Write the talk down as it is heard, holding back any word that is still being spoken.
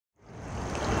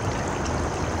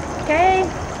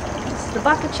the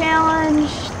bucket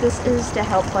challenge. This is to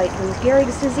help fight Lou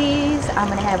Gehrig's disease. I'm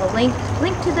going to have a link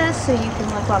to this so you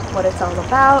can look up what it's all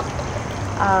about.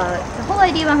 The whole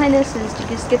idea behind this is to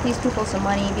just get these people some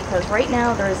money, because right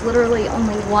now there is literally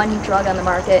only one drug on the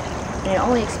market and it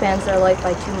only expands their life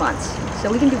by 2 months.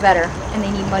 So we can do better, and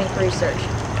they need money for research.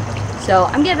 So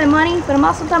I'm giving money, but I'm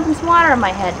also dumping some water on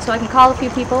my head so I can call a few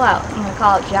people out. I'm going to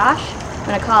call out Josh, I'm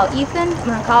going to call out Ethan, I'm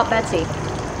going to call out Betsy.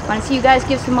 I want to see you guys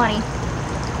give some money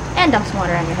and dump some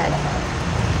water on your head.